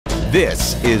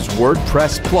This is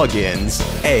WordPress Plugins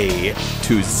A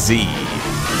to Z.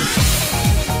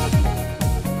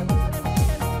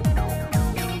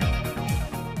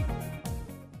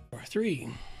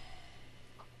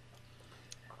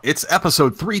 It's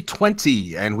episode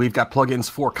 320, and we've got plugins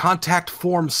for Contact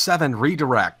Form 7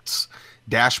 redirects,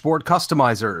 dashboard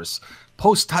customizers,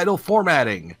 post title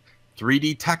formatting,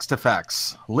 3D text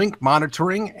effects, link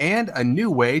monitoring, and a new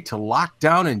way to lock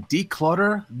down and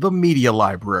declutter the media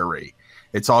library.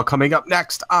 It's all coming up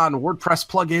next on WordPress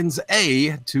Plugins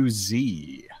A to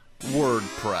Z.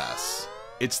 WordPress.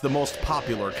 It's the most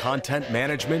popular content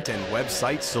management and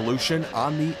website solution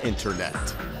on the internet.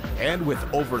 And with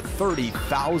over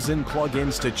 30,000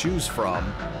 plugins to choose from,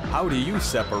 how do you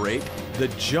separate the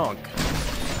junk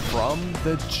from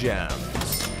the gems?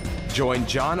 Join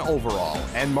John Overall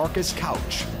and Marcus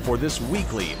Couch for this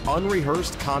weekly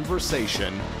unrehearsed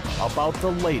conversation about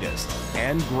the latest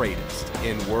and greatest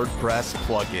in WordPress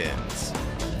plugins.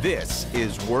 This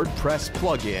is WordPress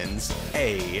Plugins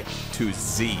A to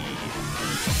Z.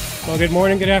 Well, good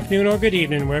morning, good afternoon, or good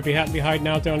evening, wherever you happen to be hiding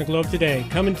out there on the globe today.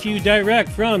 Coming to you direct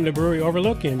from the Brewery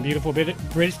Overlook in beautiful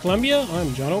British Columbia,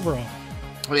 I'm John Overall.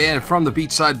 And from the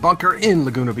beachside bunker in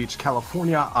Laguna Beach,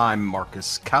 California, I'm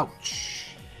Marcus Couch.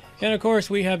 And of course,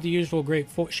 we have the usual great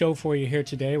show for you here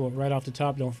today. Well, right off the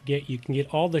top, don't forget you can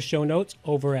get all the show notes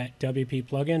over at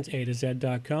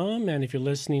wppluginsa2z.com. And if you're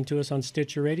listening to us on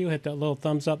Stitcher Radio, hit that little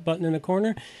thumbs up button in the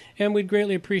corner. And we'd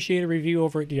greatly appreciate a review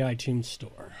over at the iTunes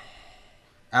Store.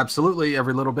 Absolutely.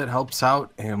 Every little bit helps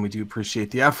out, and we do appreciate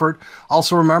the effort.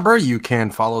 Also, remember, you can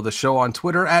follow the show on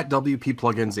Twitter at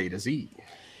WPPluginsA2Z.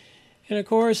 And of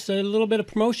course, a little bit of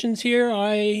promotions here.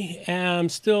 I am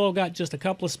still got just a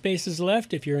couple of spaces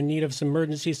left. If you're in need of some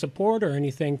emergency support or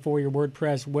anything for your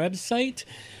WordPress website,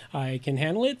 I can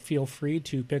handle it. Feel free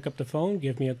to pick up the phone,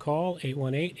 give me a call,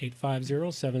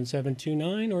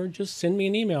 818-850-7729, or just send me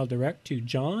an email direct to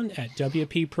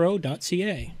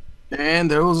john@wppro.ca. And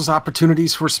those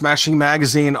opportunities for Smashing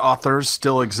Magazine authors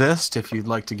still exist. If you'd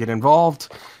like to get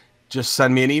involved, just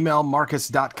send me an email,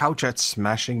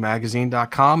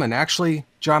 marcus.couch@smashingmagazine.com. And actually,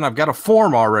 John, I've got a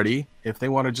form already. If they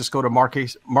want to just go to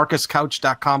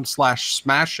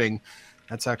marcuscouch.com/smashing,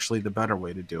 that's actually the better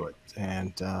way to do it.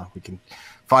 And we can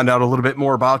find out a little bit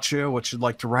more about you, what you'd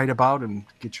like to write about, and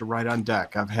get you right on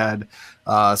deck. I've had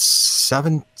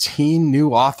 17 new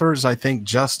authors, I think,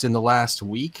 just in the last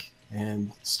week,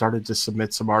 and started to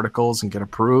submit some articles and get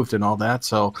approved and all that.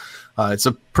 So it's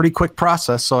a pretty quick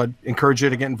process. So I'd encourage you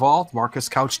to get involved.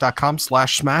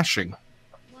 marcuscouch.com/smashing.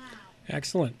 Wow.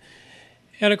 Excellent.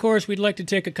 And of course, we'd like to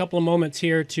take a couple of moments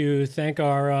here to thank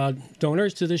our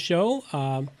donors to the show.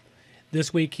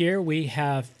 This week here, we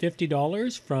have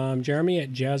 $50 from Jeremy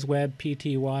at JazzWeb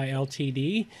Pty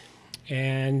Ltd.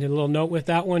 And a little note with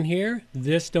that one here.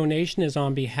 This donation is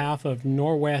on behalf of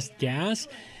Norwest Gas.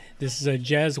 This is a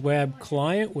JazzWeb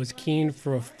client, was keen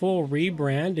for a full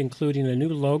rebrand, including a new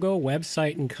logo,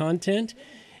 website, and content.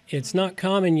 It's not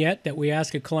common yet that we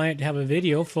ask a client to have a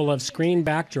video full of screen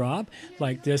backdrop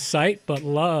like this site, but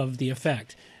love the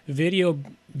effect. Video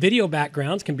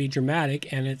backgrounds can be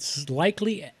dramatic, and it's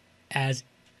likely as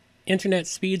internet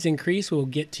speeds increase, we'll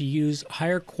get to use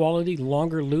higher quality,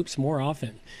 longer loops more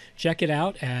often. Check it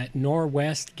out at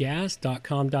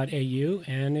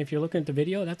norwestgas.com.au. And if you're looking at the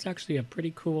video, that's actually a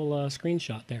pretty cool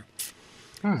screenshot there.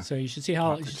 So you should see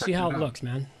how it looks,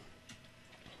 man.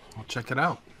 I'll check it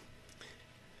out.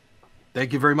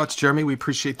 Thank you very much, Jeremy. We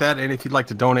appreciate that. And if you'd like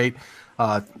to donate,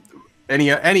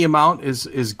 any amount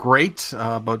is great.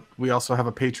 But we also have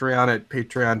a Patreon at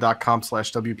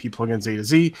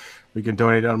patreon.com/WPPluginsA2Z. We can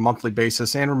donate on a monthly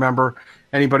basis. And remember,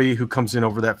 anybody who comes in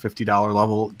over that $50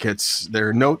 level gets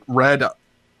their note read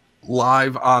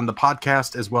live on the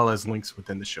podcast, as well as links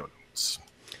within the show notes.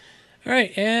 All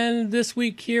right. And this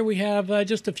week here, we have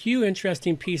just a few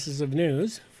interesting pieces of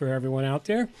news for everyone out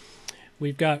there.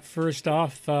 We've got, first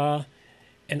off, an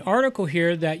article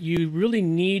here that you really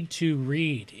need to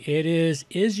read. It is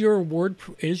your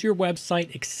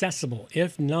website accessible?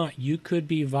 If not, you could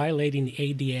be violating the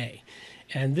ADA.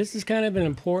 And this is kind of an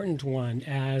important one,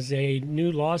 as a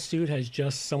new lawsuit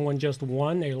someone just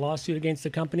won a lawsuit against the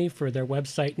company for their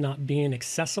website not being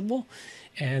accessible.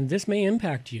 And this may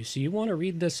impact you. So you want to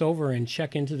read this over and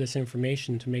check into this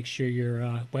information to make sure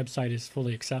your website is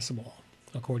fully accessible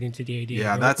according to the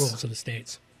ADA rules of the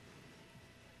states.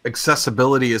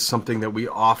 Accessibility is something that we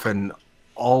often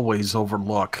always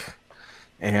overlook.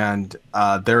 And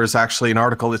there is actually an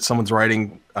article that someone's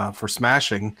writing for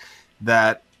Smashing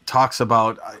that talks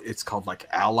about, it's called like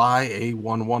Ally,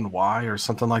 A11Y or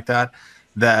something like that,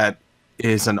 that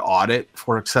is an audit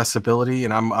for accessibility,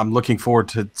 and I'm looking forward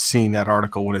to seeing that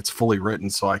article when it's fully written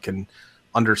so I can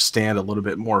understand a little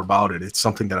bit more about it. It's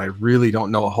something that I really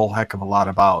don't know a whole heck of a lot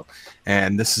about,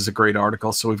 and this is a great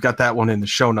article. So we've got that one in the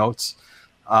show notes.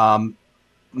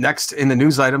 Next in the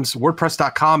news items,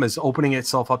 WordPress.com is opening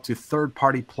itself up to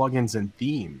third-party plugins and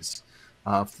themes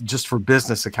just for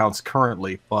business accounts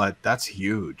currently, but that's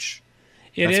huge.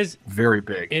 That's very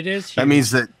big. It is huge. That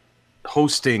means that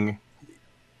hosting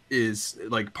is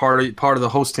like part of the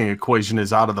hosting equation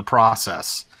is out of the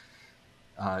process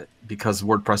because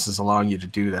WordPress is allowing you to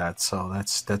do that. So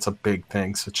that's a big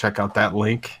thing. So check out that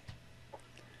link.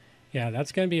 Yeah,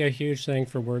 that's going to be a huge thing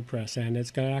for WordPress, and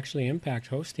it's going to actually impact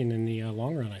hosting in the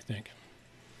long run, I think.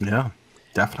 Yeah,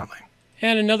 definitely.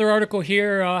 And another article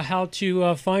here, how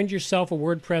to find yourself a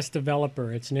WordPress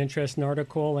developer. It's an interesting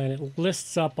article, and it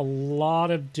lists up a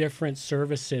lot of different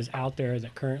services out there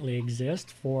that currently exist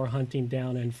for hunting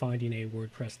down and finding a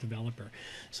WordPress developer.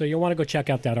 So you'll want to go check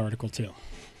out that article too.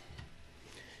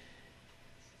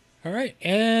 All right,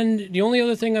 and the only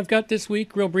other thing I've got this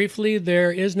week, real briefly,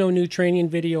 there is no new training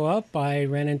video up. I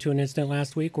ran into an incident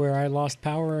last week where I lost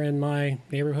power in my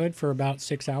neighborhood for about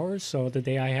 6 hours. So the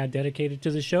day I had dedicated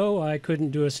to the show, I couldn't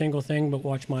do a single thing but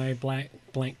watch my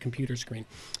blank computer screen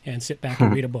and sit back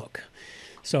and read a book.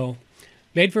 So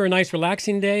made for a nice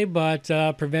relaxing day, but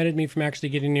prevented me from actually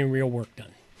getting any real work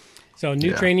done. So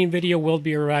new training video will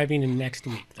be arriving in next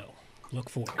week, though. Look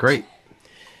forward. Great.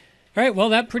 All right, well,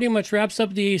 that pretty much wraps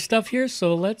up the stuff here,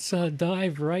 so let's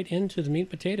dive right into the meat and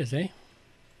potatoes, eh?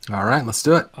 All right, let's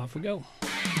do it. Off we go.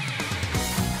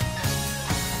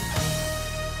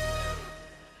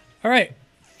 All right,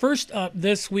 first up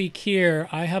this week here,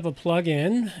 I have a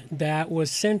plugin that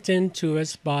was sent in to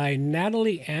us by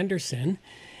Natalie Anderson,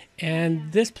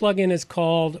 and this plugin is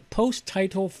called Post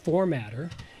Title Formatter,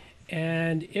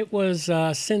 and it was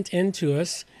sent in to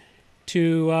us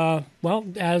to, well,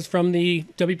 as from the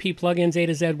WP Plugins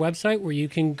A-Z website, where you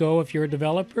can go, if you're a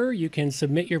developer, you can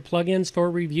submit your plugins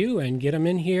for review and get them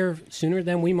in here sooner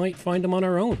than we might find them on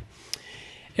our own.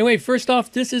 Anyway, first off,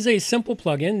 this is a simple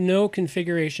plugin. No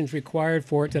configurations required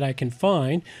for it that I can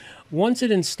find. Once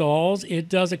it installs, it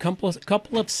does a couple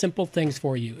of simple things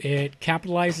for you. It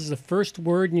capitalizes the first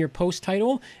word in your post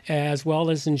title, as well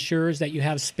as ensures that you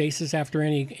have spaces after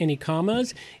any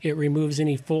commas. It removes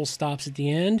any full stops at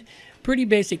the end. Pretty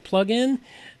basic plugin.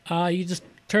 You just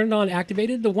turn it on,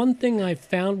 activated. The one thing I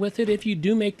found with it, if you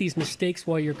do make these mistakes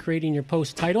while you're creating your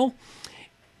post title,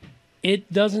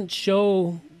 it doesn't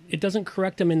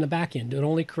correct them in the back end. It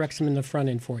only corrects them in the front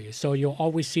end for you. So you'll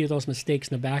always see those mistakes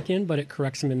in the back end, but it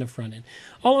corrects them in the front end.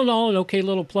 All in all, an okay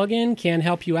little plugin, can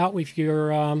help you out with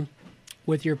your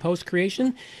post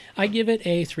creation. I give it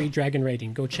a 3 dragon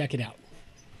rating. Go check it out.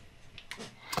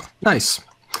 Nice.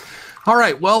 All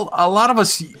right. Well, a lot of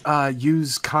us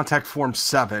use Contact Form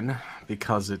 7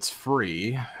 because it's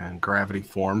free, and Gravity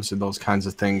Forms and those kinds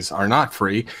of things are not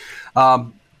free.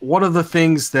 One of the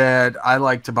things that I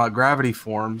liked about Gravity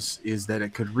Forms is that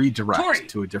it could redirect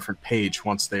to a different page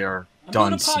once they are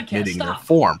done submitting their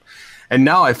form. And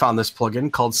now I found this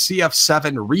plugin called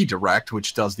CF7 Redirect,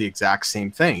 which does the exact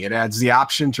same thing. It adds the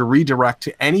option to redirect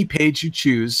to any page you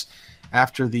choose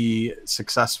after the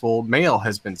successful mail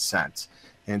has been sent.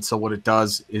 And so what it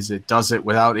does is it does it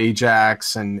without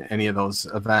Ajax and any of those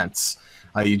events.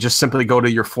 You just simply go to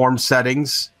your form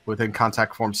settings within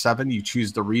Contact Form 7. You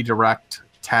choose the redirect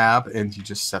tab, and you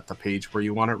just set the page where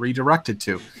you want it redirected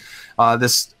to.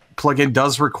 This plugin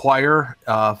does require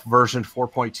version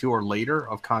 4.2 or later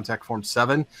of Contact Form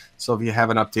 7. So if you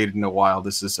haven't updated in a while,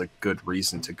 this is a good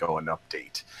reason to go and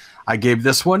update. I gave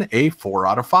this one a 4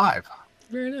 out of 5.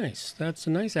 Very nice. That's a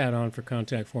nice add-on for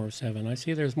Contact Form 7. I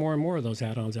see there's more and more of those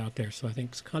add-ons out there, so I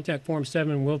think Contact Form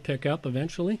 7 will pick up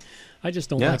eventually. I just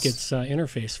don't like its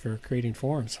interface for creating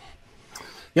forms.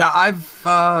 Yeah,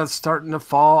 I've starting to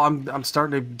fall. I'm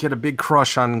starting to get a big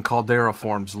crush on Caldera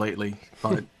Forms lately,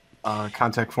 but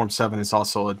Contact Form 7 is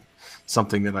also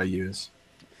something that I use.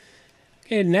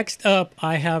 Okay, next up,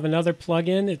 I have another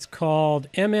plugin. It's called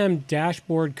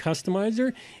Dashboard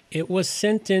Customizer. It was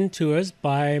sent in to us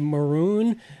by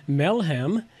Maroon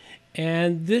Melhem,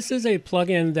 and this is a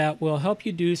plugin that will help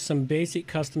you do some basic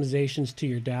customizations to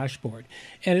your dashboard.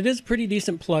 And it is a pretty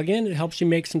decent plugin. It helps you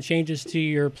make some changes to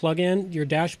your plugin, your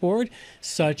dashboard,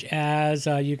 such as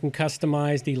you can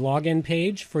customize the login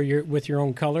page for with your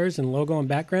own colors and logo and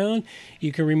background.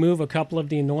 You can remove a couple of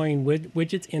the annoying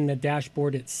widgets in the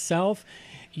dashboard itself.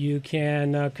 You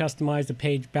can customize the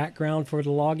page background for the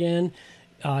login,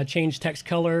 change text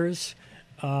colors,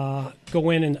 go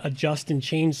in and adjust and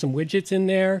change some widgets in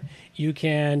there. You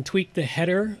can tweak the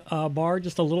header bar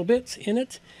just a little bit in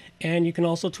it. and you can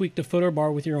also tweak the footer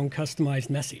bar with your own customized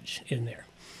message in there.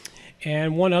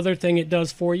 And one other thing it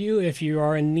does for you, if you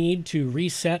are in need to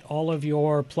reset all of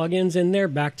your plugins in there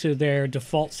back to their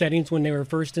default settings when they were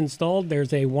first installed,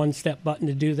 there's a one-step button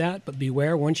to do that. But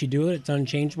beware, once you do it, it's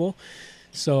unchangeable.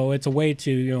 So it's a way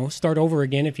to, you know, start over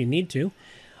again if you need to.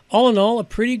 All in all, a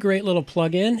pretty great little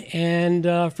plugin,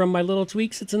 and from my little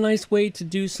tweaks, it's a nice way to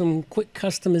do some quick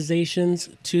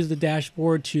customizations to the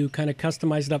dashboard to kind of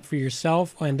customize it up for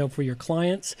yourself and for your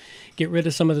clients. Get rid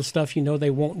of some of the stuff you know they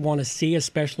won't want to see,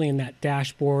 especially in that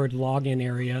dashboard login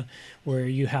area where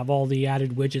you have all the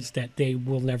added widgets that they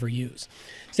will never use.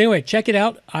 So anyway, check it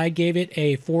out. I gave it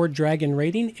a 4-dragon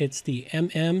rating. It's the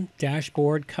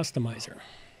Dashboard Customizer.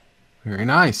 Very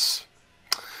nice.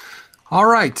 All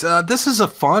right, this is a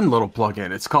fun little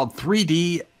plugin. It's called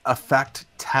 3D Effect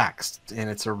Text, and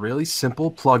it's a really simple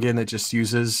plugin that just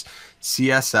uses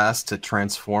CSS to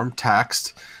transform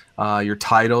text, your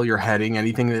title, your heading,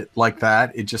 anything like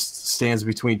that. It just stands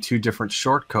between two different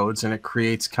short codes, and it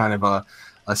creates kind of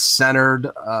a centered,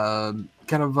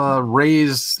 kind of a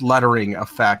raised lettering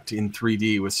effect in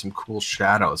 3D with some cool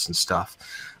shadows and stuff.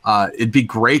 It'd be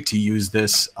great to use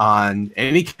this on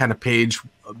any kind of page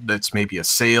that's maybe a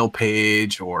sale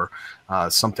page or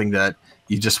something that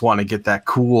you just want to get that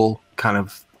cool kind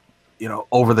of, you know,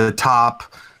 over the top,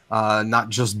 not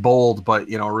just bold, but,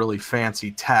 you know, really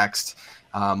fancy text.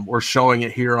 We're showing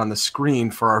it here on the screen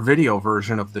for our video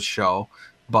version of the show,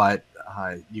 but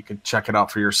you can check it out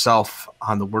for yourself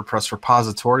on the WordPress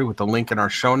repository with the link in our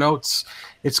show notes.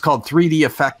 It's called 3D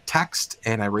Effect Text,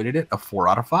 and I rated it a 4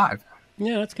 out of 5.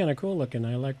 Yeah, that's kind of cool looking.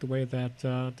 I like the way that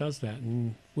does that,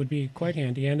 and would be quite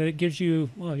handy. And it gives you,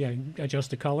 well, yeah, adjust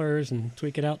the colors and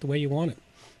tweak it out the way you want it.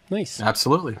 Nice.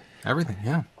 Absolutely. Everything,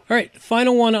 yeah. All right,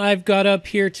 final one I've got up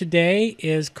here today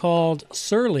is called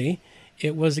Surly.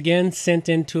 It was, again, sent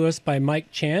in to us by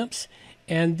Mike Champs,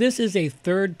 and this is a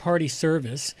third-party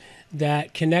service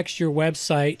that connects your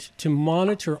website to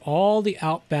monitor all the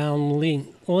outbound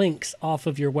links off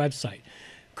of your website.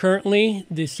 Currently,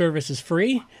 the service is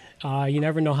free. You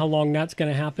never know how long that's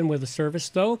going to happen with a service,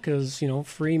 though, because, you know,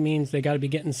 free means they got to be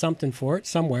getting something for it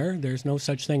somewhere. There's no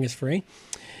such thing as free.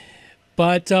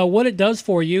 But what it does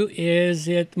for you is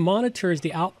it monitors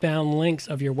the outbound links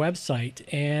of your website.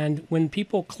 And when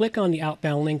people click on the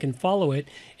outbound link and follow it,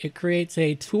 it creates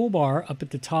a toolbar up at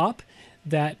the top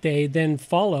that they then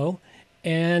follow.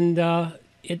 And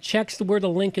it checks where the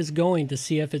link is going to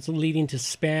see if it's leading to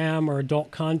spam or adult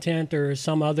content or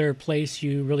some other place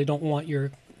you really don't want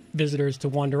your visitors to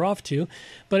wander off to,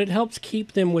 but it helps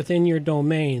keep them within your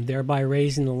domain, thereby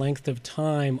raising the length of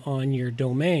time on your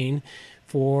domain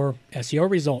for SEO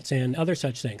results and other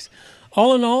such things.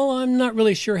 All in all, I'm not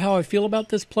really sure how I feel about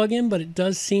this plugin, but it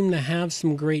does seem to have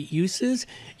some great uses.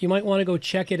 You might want to go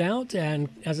check it out, and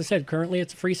as I said, currently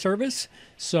it's a free service,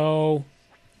 so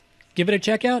give it a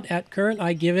check out. At current,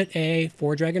 I give it a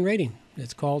 4-dragon rating.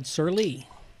 It's called Surly.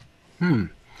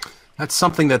 That's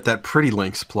something that Pretty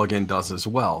Links plugin does as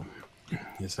well.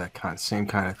 Is that same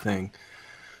kind of thing.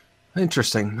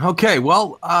 Interesting. Okay,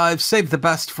 well, I've saved the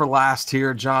best for last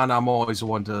here, John. I'm always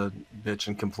one to bitch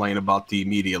and complain about the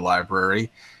media library.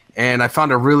 And I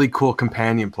found a really cool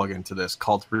companion plugin to this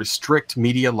called Restrict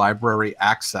Media Library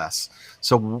Access.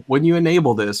 So when you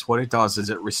enable this, what it does is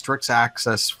it restricts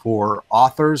access for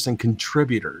authors and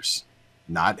contributors,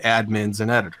 not admins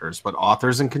and editors, but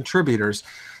authors and contributors,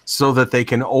 so that they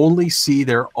can only see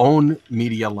their own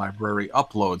media library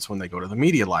uploads when they go to the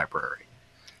media library,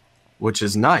 which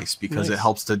is nice because it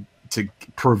helps to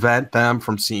prevent them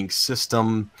from seeing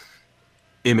system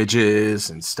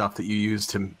images and stuff that you use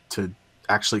to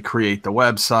actually create the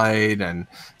website and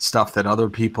stuff that other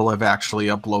people have actually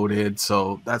uploaded.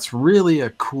 So that's really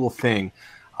a cool thing.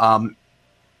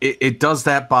 It does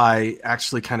that by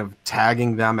actually kind of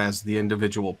tagging them as the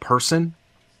individual person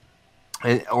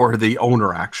or the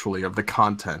owner actually of the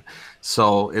content.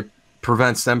 So it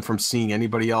prevents them from seeing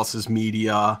anybody else's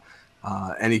media,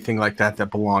 anything like that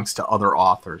belongs to other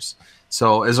authors.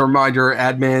 So as a reminder,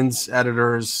 admins,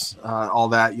 editors, all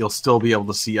that, you'll still be able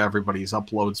to see everybody's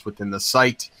uploads within the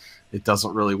site. It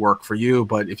doesn't really work for you,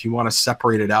 but if you want to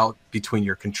separate it out between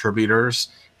your contributors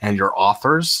and your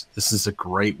authors, this is a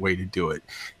great way to do it.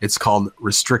 It's called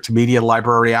Restrict Media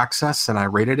Library Access, and I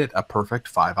rated it a perfect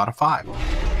 5 out of 5.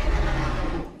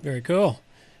 Very cool.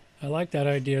 I like that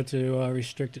idea to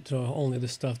restrict it to only the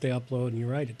stuff they upload. And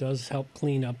you're right, it does help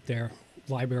clean up their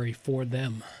library for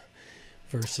them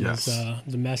versus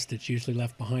the mess that's usually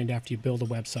left behind after you build a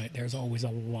website. There's always a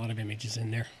lot of images in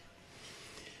there.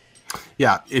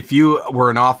 Yeah, if you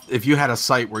were if you had a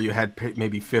site where you had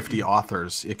maybe 50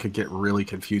 authors, it could get really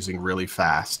confusing really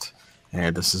fast.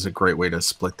 And this is a great way to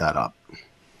split that up.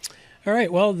 All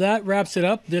right, well, that wraps it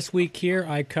up. This week here,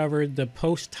 I covered the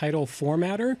post title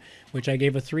formatter, which I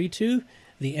gave a 3 to,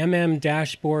 the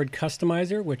dashboard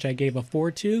customizer, which I gave a 4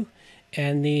 to,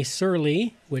 and the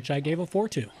Surly, which I gave a 4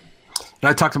 to. And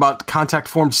I talked about Contact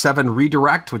Form 7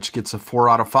 Redirect, which gets a 4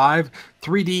 out of 5,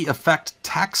 3D Effect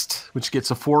Text, which gets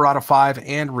a 4 out of 5,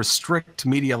 and Restrict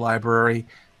Media Library,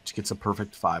 which gets a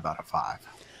perfect 5 out of 5.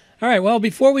 All right, well,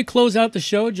 before we close out the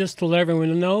show, just to let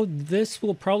everyone know, this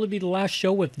will probably be the last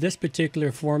show with this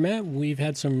particular format. We've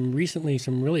had some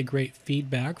really great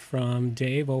feedback from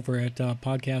Dave over at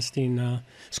Podcasting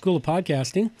School of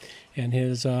Podcasting and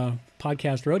his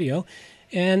podcast rodeo.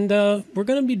 And we're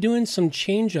going to be doing some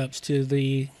change-ups to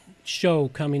the show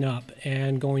coming up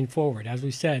and going forward. As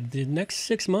we said, the next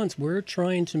 6 months, we're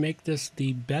trying to make this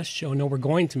the best show. No, we're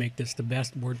going to make this the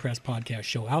best WordPress podcast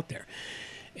show out there.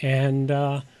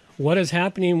 And what is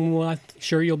happening, well, I'm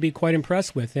sure you'll be quite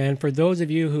impressed with. And for those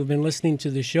of you who've been listening to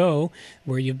the show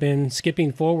where you've been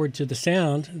skipping forward to the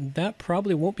sound, that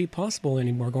probably won't be possible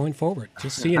anymore going forward,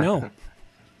 just so you know.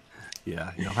 Yeah,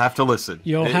 you'll have to listen.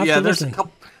 You'll have to listen. There's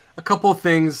a couple of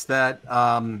things that,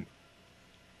 when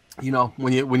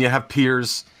you have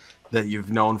peers that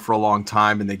you've known for a long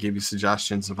time and they give you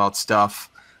suggestions about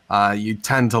stuff, you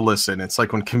tend to listen. It's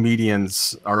like when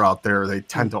comedians are out there, they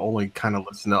tend to only kind of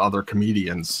listen to other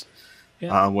comedians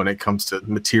when it comes to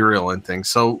material and things.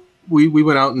 So we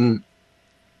went out and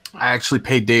I actually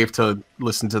paid Dave to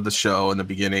listen to the show in the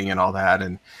beginning and all that.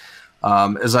 And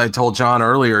as I told John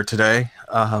earlier today,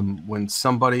 when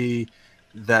somebody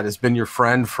that has been your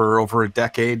friend for over a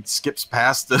decade skips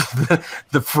past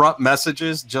the front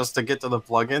messages just to get to the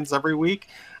plugins every week,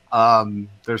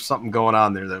 there's something going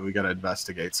on there that we got to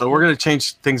investigate. So we're going to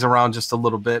change things around just a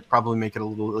little bit, probably make it a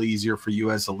little easier for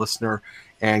you as a listener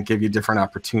and give you different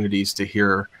opportunities to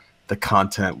hear the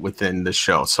content within the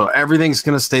show. So everything's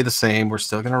going to stay the same. We're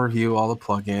still going to review all the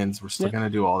plugins. We're still going to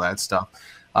do all that stuff.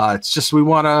 It's just we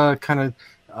want to kind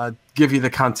of give you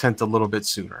the content a little bit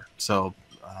sooner. So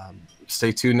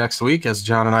stay tuned next week as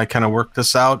John and I kind of work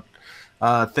this out.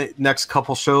 Next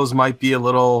couple shows might be a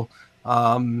little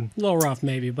rough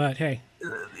maybe, but hey.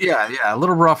 Yeah, a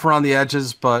little rough around the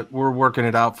edges, but we're working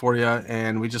it out for you.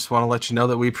 And we just want to let you know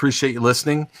that we appreciate you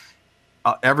listening,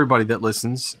 everybody that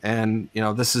listens. And,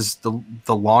 this is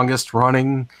the longest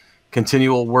running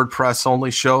continual WordPress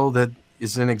only show that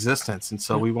is in existence. And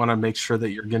so we want to make sure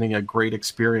that you're getting a great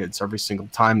experience every single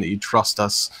time that you trust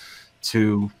us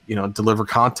to, deliver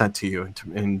content to you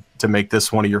and to make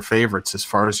this one of your favorites as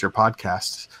far as your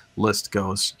podcast list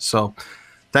goes. So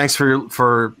thanks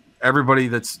for everybody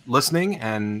that's listening,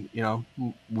 and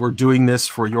we're doing this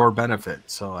for your benefit.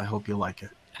 So I hope you like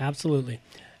it. Absolutely.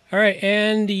 All right,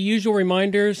 and the usual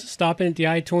reminders: stop in at the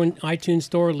iTunes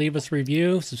store, leave us a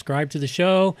review, subscribe to the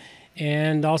show,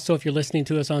 and also if you're listening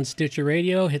to us on Stitcher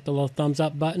Radio, hit the little thumbs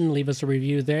up button, leave us a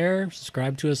review there,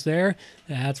 subscribe to us there.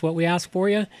 That's what we ask for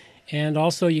you. And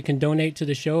also you can donate to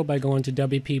the show by going to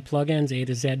WP Plugins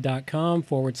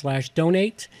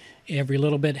A-Z.com/donate. Every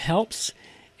little bit helps.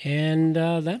 And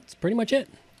that's pretty much it.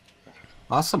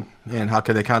 Awesome. And how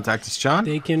can they contact us, John?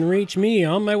 They can reach me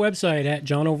on my website at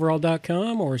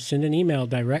johnoverall.com or send an email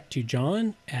direct to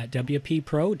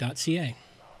john@wppro.ca.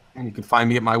 And you can find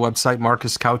me at my website,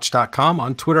 marcuscouch.com,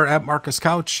 on Twitter at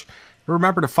marcuscouch.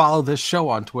 Remember to follow this show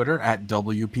on Twitter at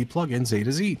WP Plugins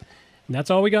A-Z. And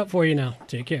that's all we got for you now.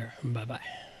 Take care. Bye-bye.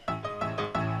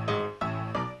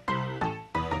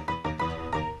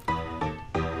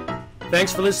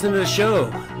 Thanks for listening to the show.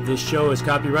 This show is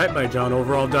copyright by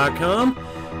johnoverall.com.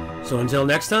 So until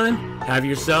next time, have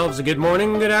yourselves a good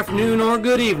morning, good afternoon, or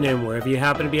good evening, wherever you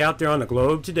happen to be out there on the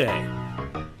globe today.